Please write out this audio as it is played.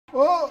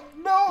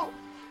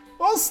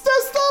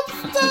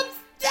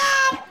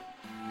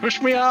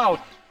Push me out!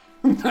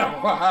 No,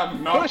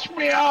 I'm not. Push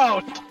me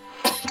out!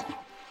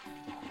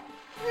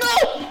 No!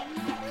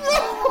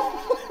 No!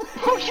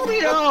 Push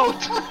me out!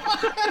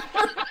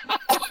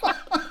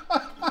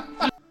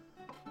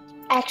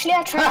 Actually,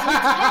 I tried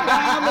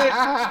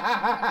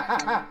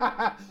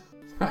to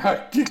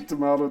I kicked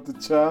him out of the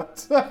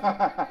chat.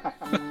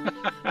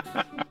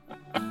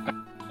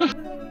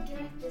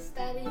 regret this,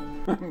 Daddy.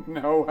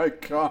 No, I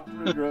can't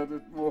regret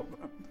it more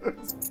than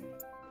this.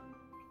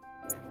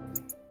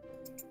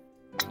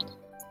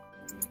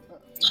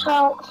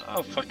 How?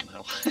 Oh, fucking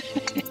hell.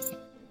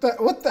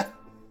 What the?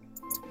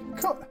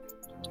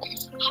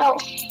 How?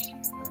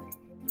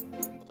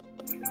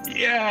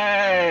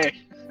 Yay!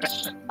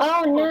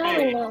 Oh no,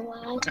 Okay. no,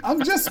 man.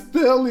 I'm just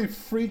barely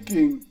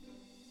freaking.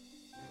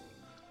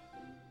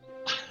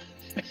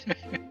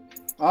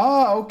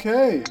 Ah,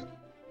 okay.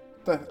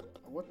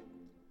 What?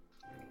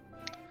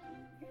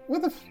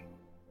 What the?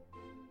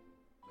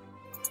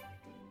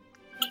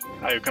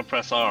 Now you can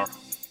press R.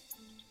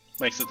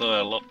 Makes it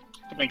a lot.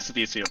 It makes it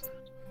easier.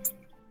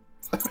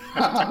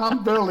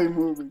 I'm barely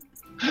moving.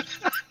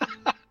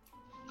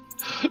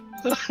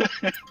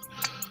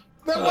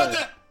 What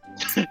the?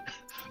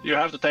 You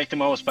have to take the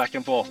mouse back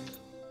and forth.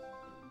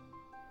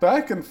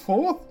 Back and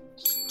forth?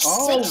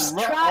 Oh,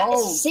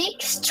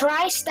 Six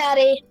tries,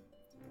 Daddy.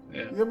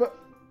 Yeah. Yeah, but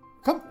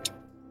come.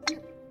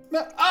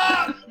 No.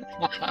 Ah!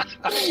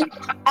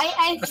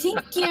 I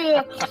think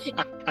you.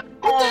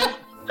 I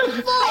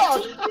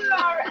think you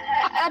are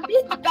a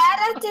bit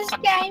bad at this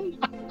game.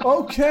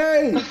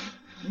 Okay.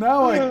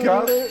 Now I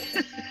got it.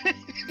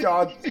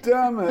 God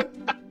damn it.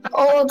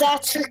 Oh,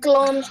 that took a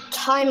long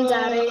time,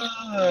 Daddy.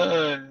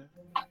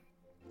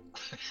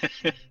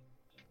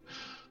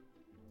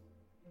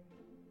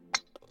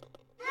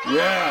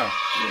 Yeah.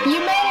 You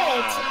made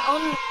it.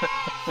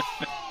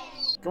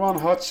 Come on,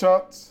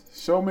 hotshot.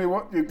 Show me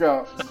what you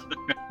got.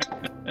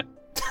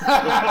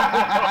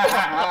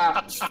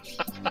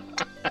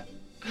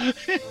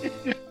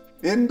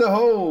 In the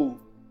hole.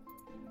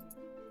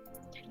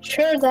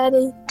 Sure,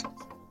 Daddy.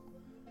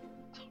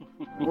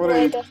 What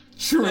are you?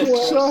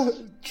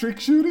 Trick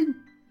shooting?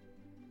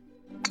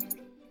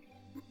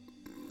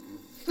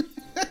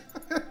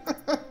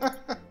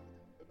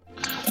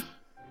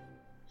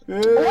 Yeah.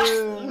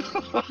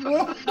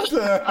 What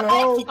the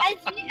hell? I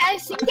think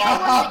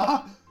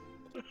I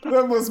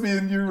That must be a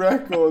new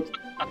record.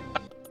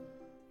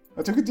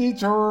 I took a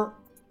detour.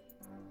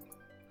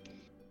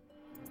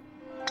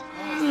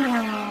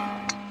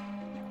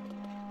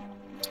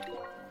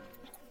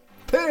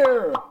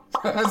 There!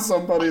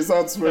 Somebody's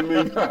out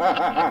swimming.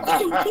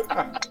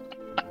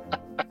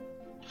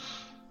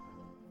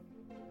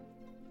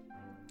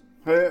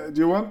 Hey, do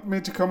you want me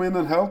to come in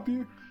and help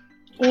you?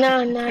 No.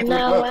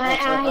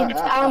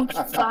 I'm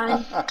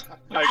fine.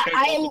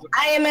 I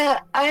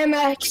am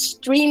an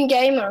extreme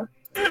gamer.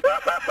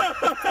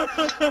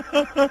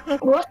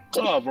 What?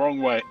 Oh, wrong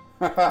way.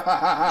 Bye-bye.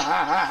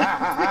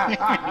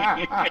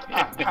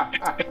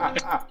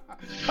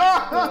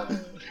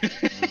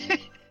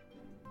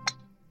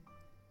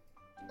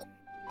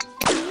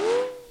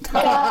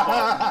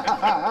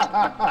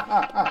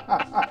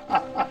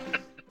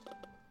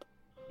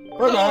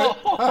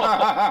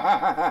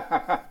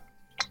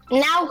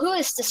 Now who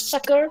is the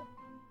sucker?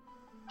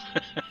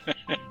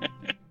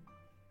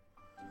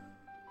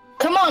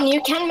 Come on,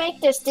 you can make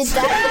this. Did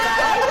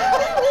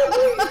that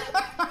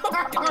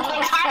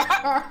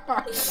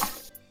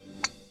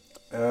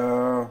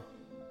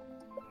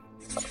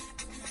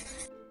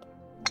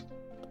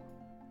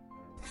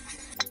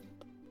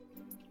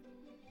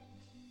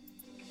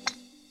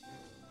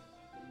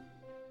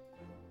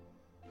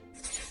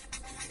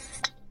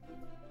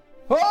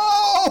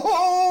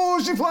Oh,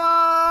 she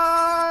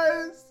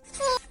flies!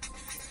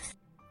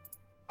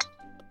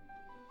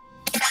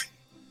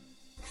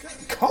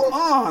 Come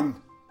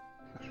on!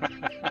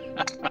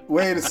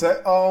 Wait a sec.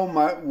 Oh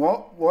my!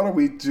 What are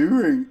we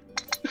doing?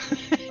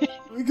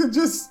 We could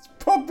just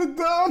pop it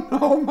down.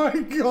 Oh my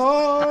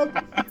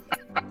god!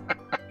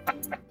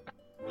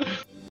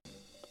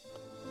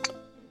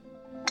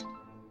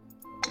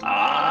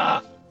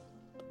 Ah!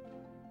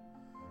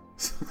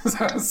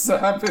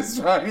 Sap is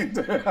trying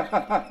to.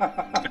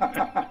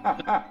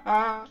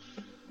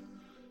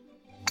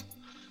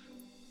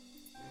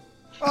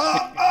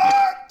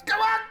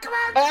 Come on!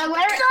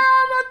 where?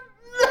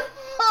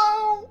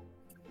 No!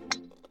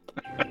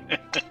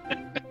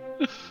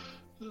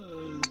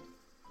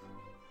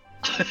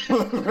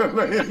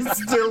 He's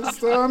still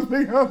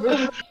standing on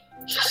it.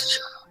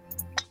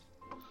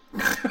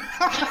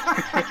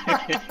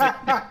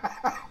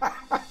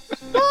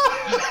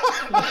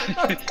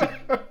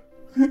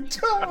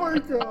 Oh my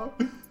god.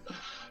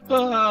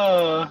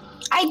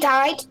 I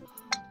died.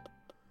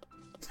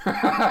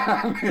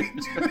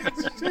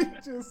 She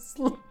just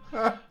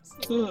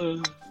slaps.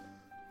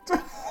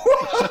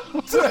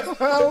 What the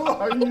hell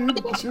are you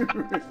doing?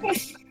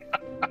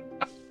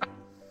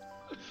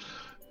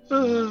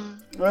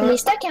 At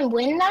least I can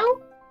win now.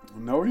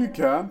 No, you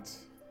can't.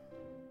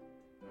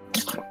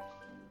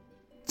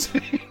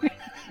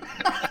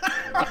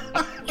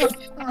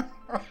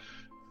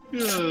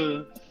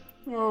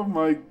 Oh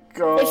my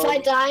god. If I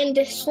die in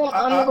this one,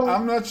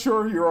 I'm not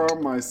sure you are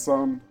my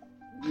son.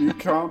 You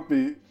can't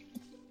be.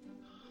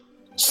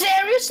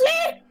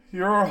 Seriously?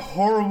 You're a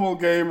horrible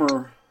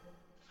gamer.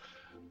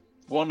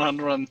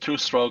 102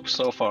 strokes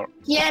so far.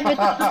 Yeah, but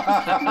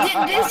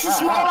this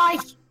is more like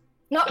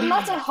not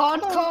a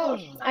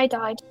hardcore. I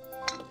died.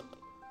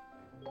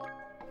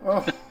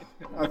 Oh,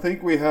 I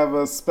think we have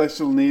a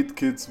special need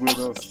kids with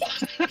us.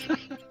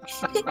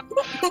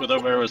 With a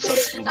very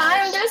sensible mouse.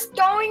 I'm just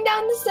going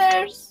down the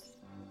stairs.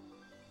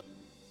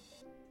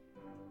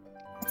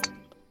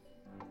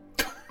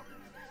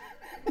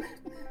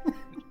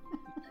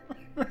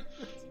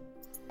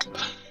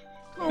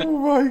 Oh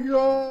my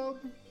god.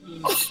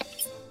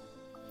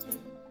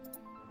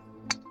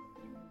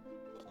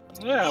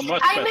 Yeah,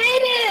 much I better.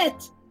 made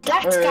it!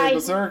 That Hey, guy.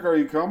 Bearserk, are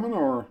you coming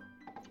or?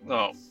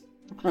 No.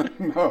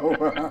 No.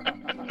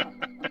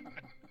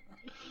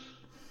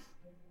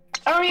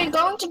 Are you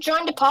going to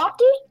join the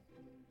party?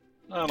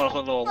 No, not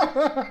at all.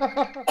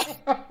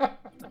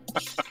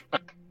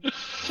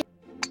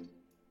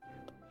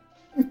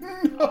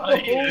 No.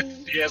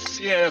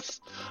 Yes.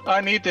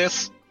 I need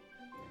this.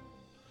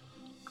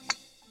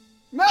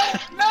 No!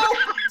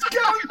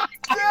 God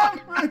damn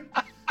it!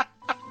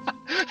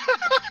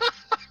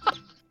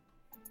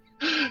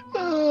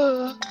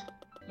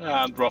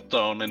 And drop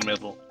down in the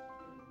middle.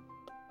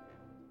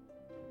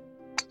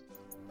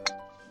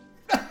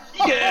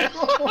 Yeah!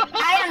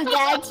 I am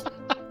dead.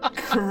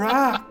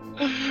 Crap!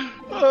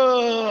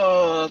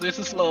 Oh, this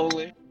is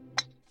lovely.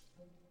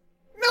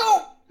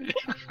 No!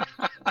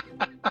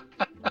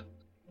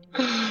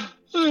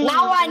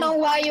 Now I know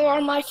why you are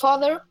my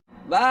father.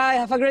 Bye,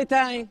 have a great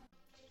time.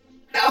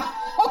 No!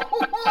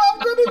 I'm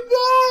gonna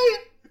die!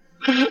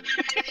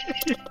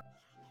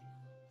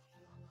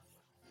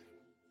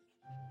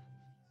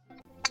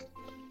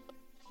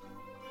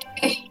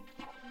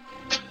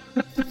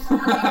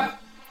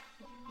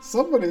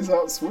 Somebody's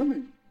out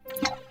swimming.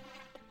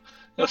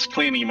 Just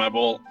cleaning my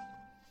ball.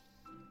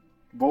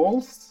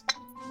 Balls?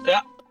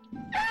 Yeah.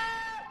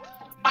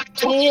 I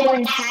Do you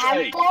even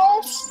say. have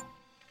balls?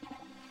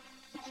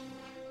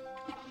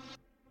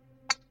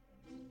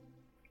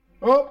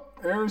 Oh,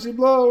 here she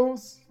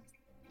blows.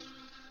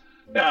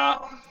 Yeah,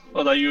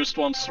 but I used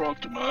one stroke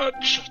too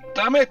much.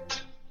 Damn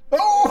it!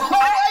 Oh,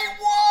 I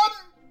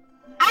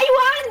I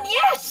won,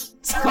 yes!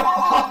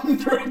 won!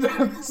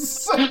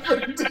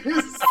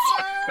 176!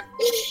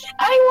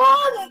 I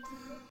won!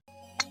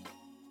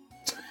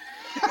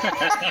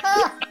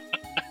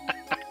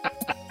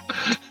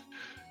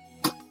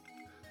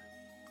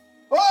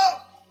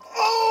 Oh,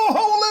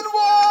 hole in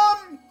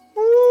one!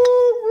 Woo,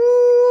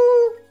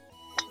 woo.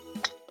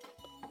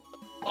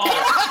 Oh,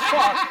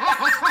 fuck!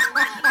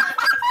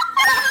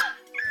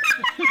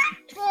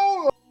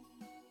 Oh.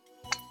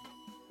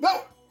 No!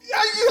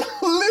 Yeah, you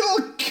little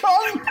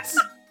cunt!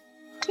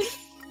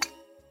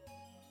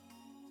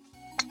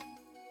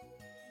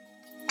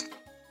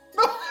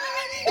 No!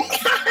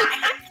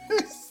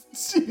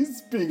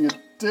 She's being a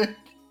dick.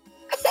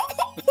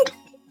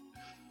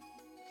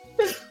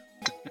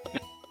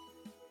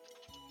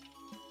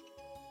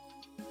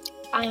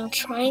 I am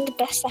trying the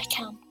best I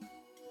can.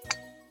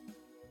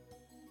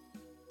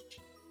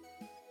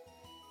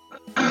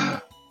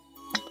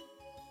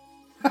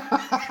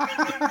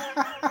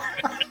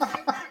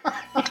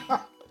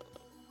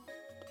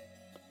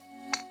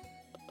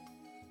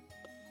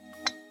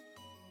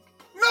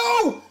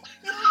 No!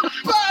 You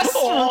bastard!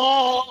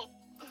 Oh!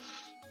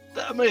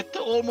 Damn it,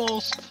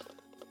 almost.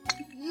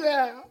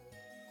 Yeah!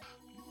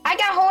 I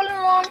got hole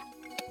in one.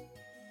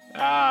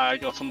 Ah, I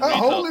got some A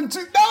hole retail. in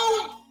two.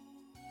 No!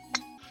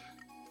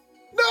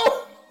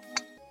 No!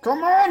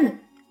 Come on!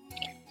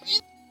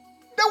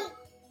 No!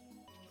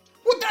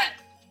 What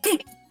the?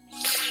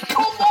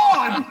 Come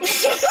on!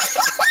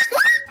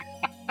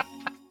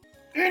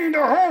 In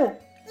the hole!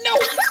 No!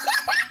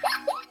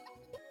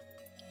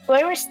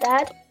 Where is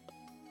Dad?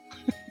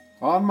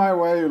 On my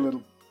way, you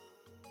little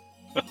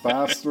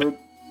bastard.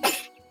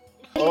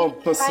 Oh,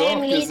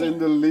 Bearserk is leading. in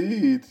the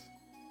lead.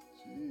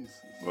 Jesus.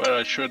 Where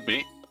I should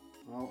be.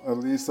 Well, at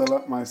least I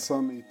let my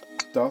son eat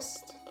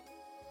dust.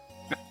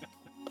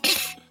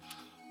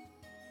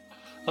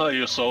 Oh,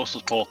 you're so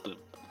supportive.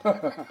 I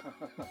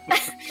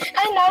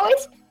know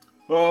it.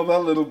 Oh, that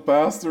little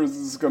bastard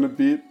is gonna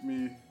beat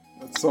me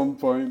at some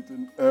point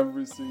in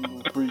every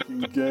single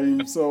freaking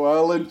game, so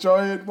I'll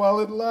enjoy it while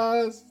it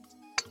lasts.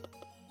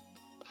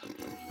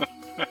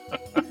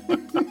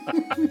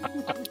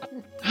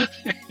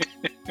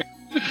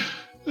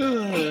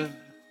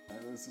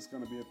 This is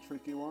gonna be a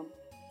tricky one.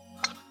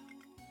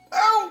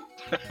 Ow!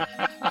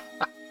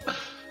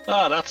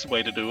 Ah, that's the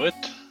way to do it.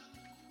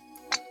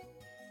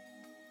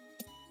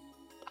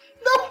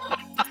 No!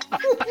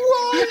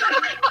 Why?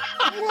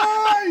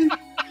 Why?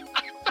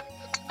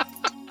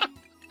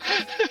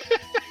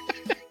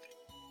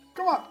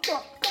 Come on, come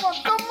on, come on,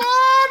 come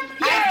on!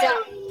 I'm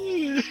done.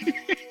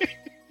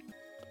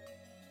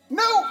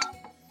 No!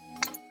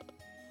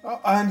 Oh,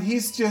 and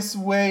he's just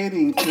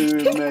waiting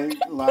to make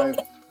life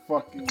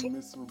fucking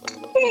miserable,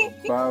 that little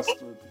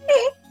bastard.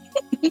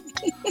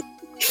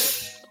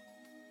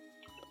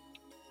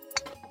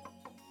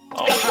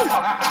 Oh,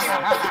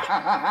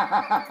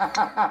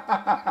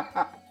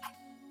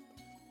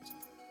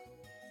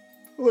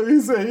 Look,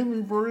 he's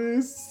aiming for you.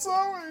 He's so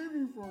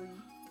aiming for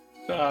you.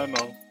 I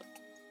know.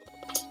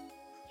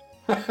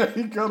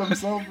 He got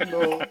himself in the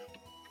hole.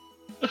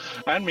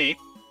 And me.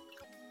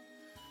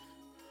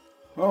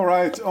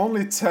 Alright,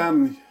 only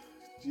 10.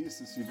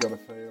 Jesus, you gotta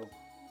fail.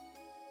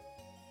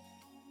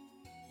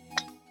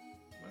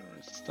 Where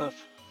is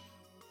stuff?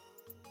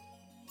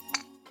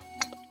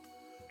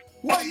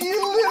 What,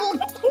 you little...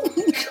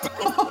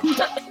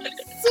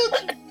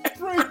 Such a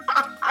prick.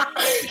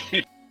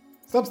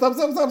 Stop.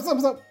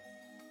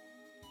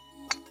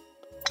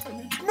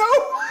 No!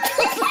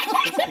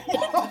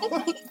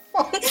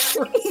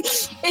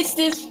 Is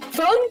this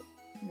fun?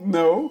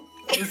 No.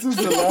 This is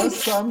the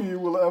last time you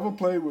will ever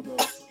play with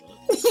us.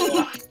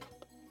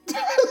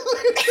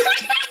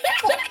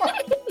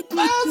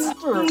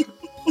 Bastard!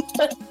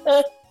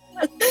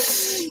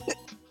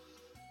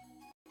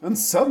 And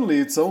suddenly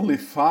it's only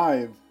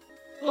 5.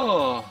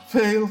 Oh.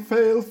 Fail. I'm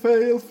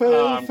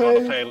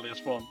gonna fail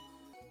this one.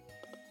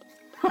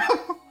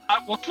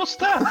 What was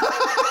that?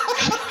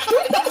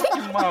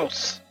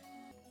 Mouse.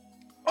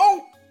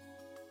 Oh!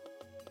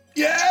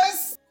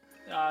 Yes!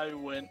 I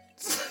win.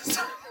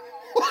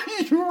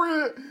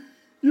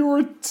 you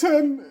were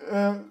 10.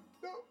 No.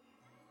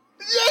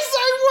 Yes,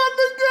 I won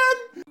again!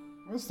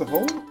 Where's the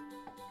hole?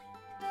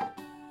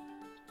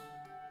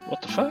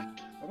 What the fuck?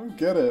 I don't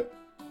get it.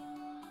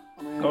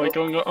 I mean, Are we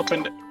going up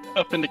in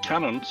the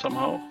cannon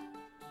somehow?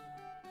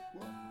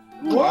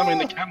 What? Well, I'm in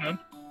the cannon.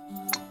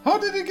 How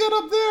did you get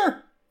up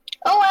there?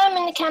 Oh, I'm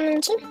in the cannon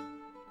too.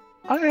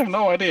 I have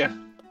no idea.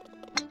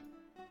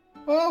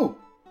 Oh!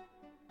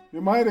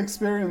 You might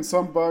experience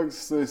some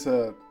bugs, they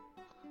said.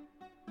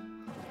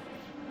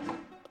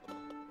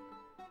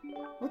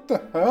 What the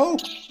hell?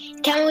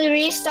 Can we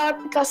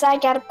restart because I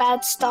got a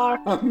bad start?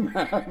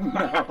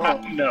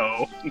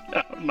 No.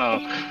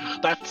 No.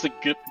 That's a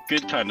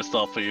good kind of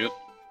stuff for you.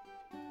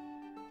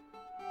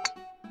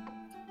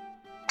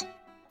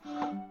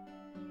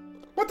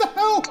 What the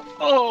hell?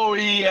 Oh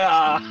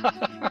yeah.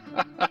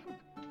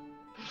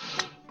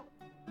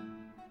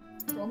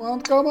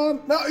 Come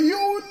on. No,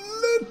 you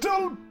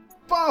little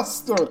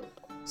bastard.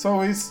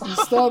 So he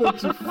started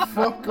to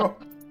fuck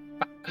up.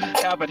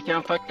 Yeah, but he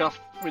can't fuck off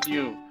with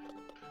you.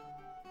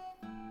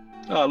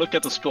 Oh, look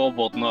at the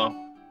scoreboard now.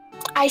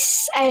 I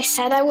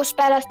said I was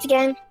bad at the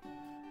game.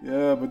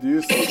 Yeah, but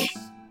you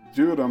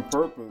do it on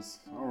purpose.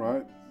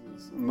 Alright,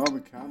 there's another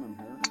cannon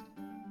here.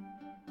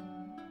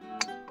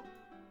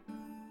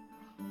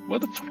 Where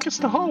the fuck is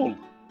the hole?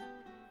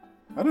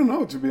 I don't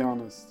know, to be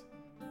honest.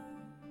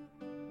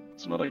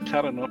 It's not a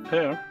cannon up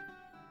here.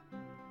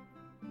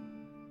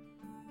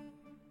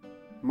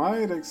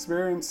 Might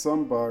experience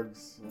some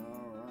bugs. Alright.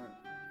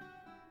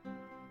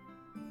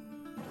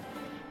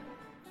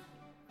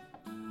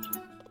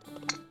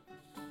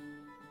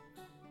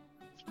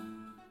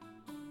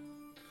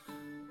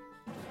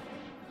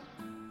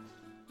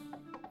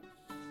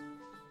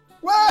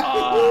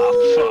 Ah,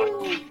 fuck.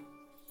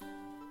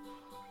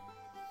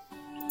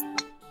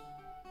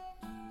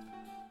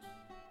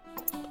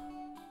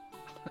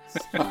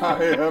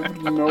 I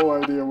have no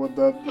idea what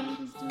that dude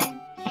is doing.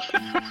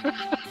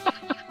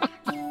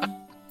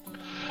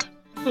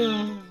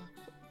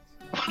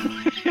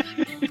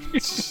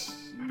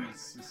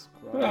 Jesus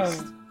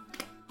Christ.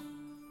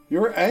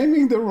 You're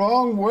aiming the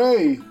wrong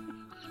way.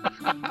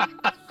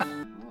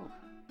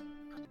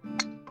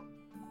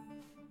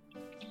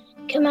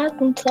 Come out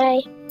and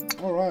play.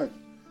 Alright.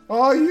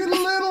 Oh, you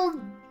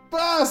little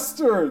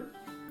bastard!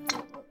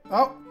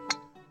 Oh.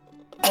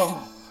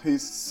 Oh,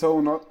 he's so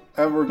not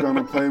ever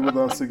gonna play with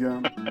us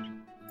again.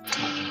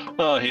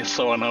 Oh, he's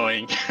so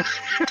annoying.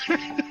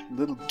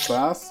 Little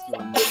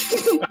bastard.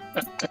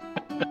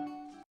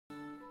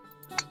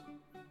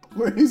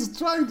 Look, he's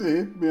trying to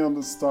hit me on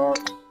the start.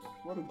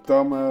 What a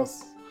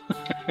dumbass.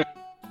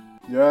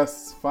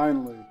 Yes,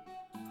 finally.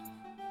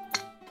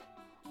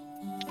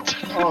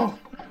 Oh,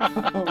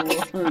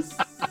 what is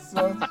such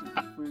a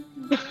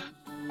freaking...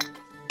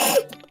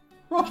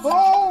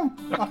 Oh!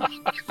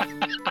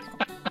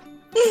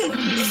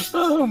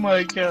 Oh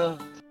my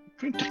god.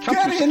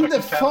 Get in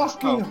the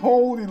fucking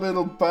hole, you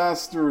little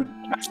bastard!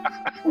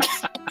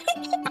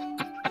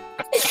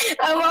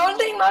 I'm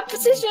holding my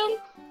position.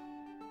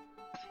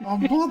 Oh,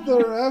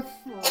 mother F!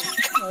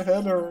 My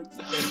head hurts.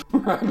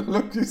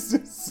 Look, he's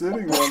just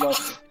sitting there like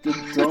a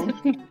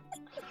donkey.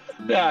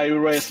 Yeah, you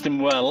raised him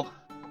well.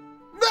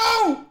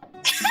 No!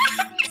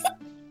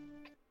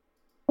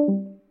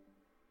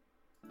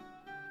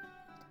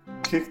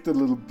 Kick the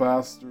little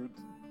bastard.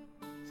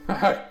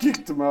 I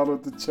kicked him out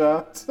of the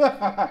chat.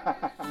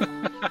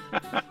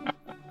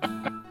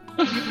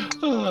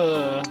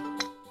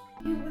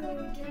 You will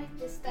regret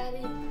this,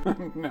 Daddy.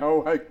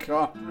 No, I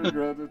can't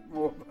regret it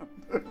more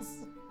than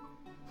this.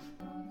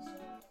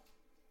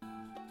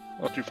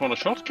 What, you found a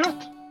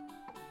shortcut?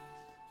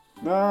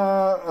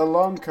 Nah, a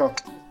long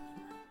cut.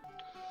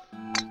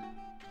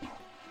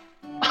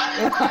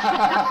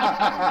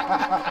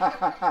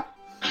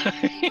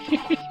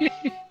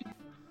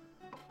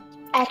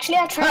 Actually,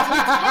 I tried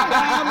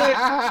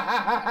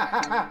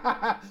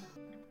to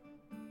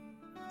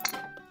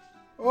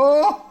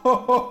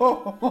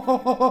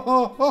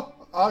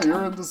Oh,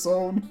 you're in the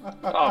zone.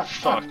 Oh,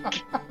 fuck.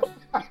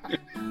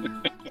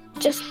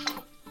 just.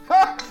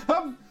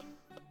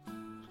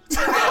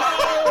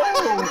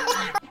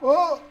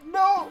 Oh,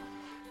 no!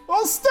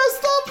 Oh,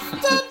 stop!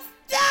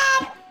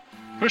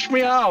 Push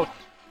me out!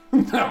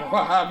 No,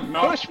 I'm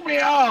not. Push me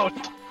out!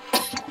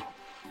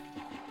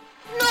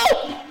 No!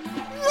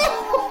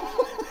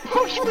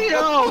 Push me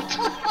out!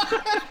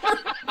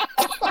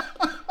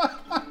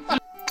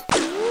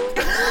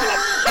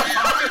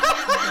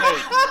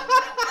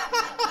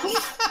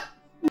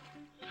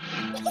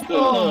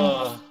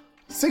 Oh.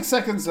 6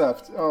 seconds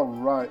left. All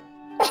right.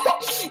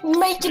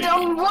 Make it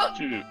on what?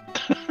 Two.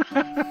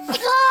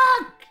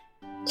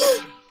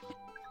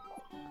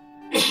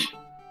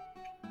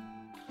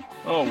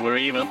 Oh, we're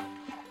even.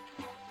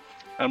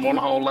 And 1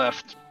 hole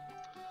left.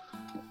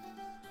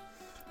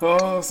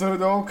 Oh, so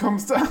it all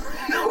comes down.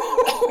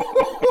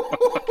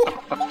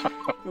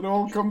 It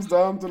all comes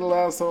down to the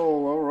last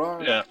hole. All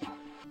right. Yeah.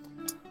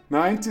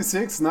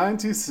 96.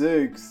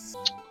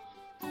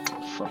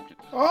 Fuck it.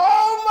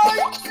 Oh my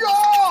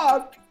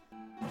god!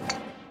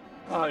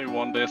 I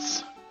won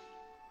this.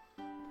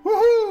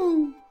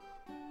 Woohoo!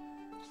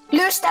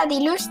 Loose study.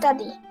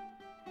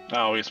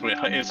 No, it's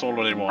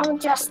already won. I'm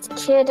just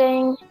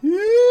kidding.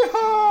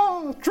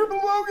 Yeehaw! Triple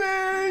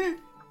bogey!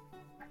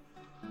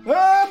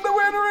 And the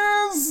winner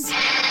is...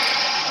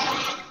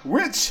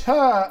 Witch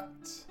Hat!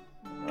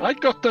 I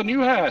got the new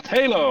hat,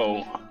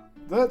 Halo!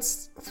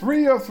 That's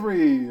 3 of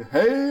 3.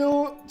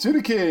 Hail to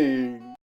the king!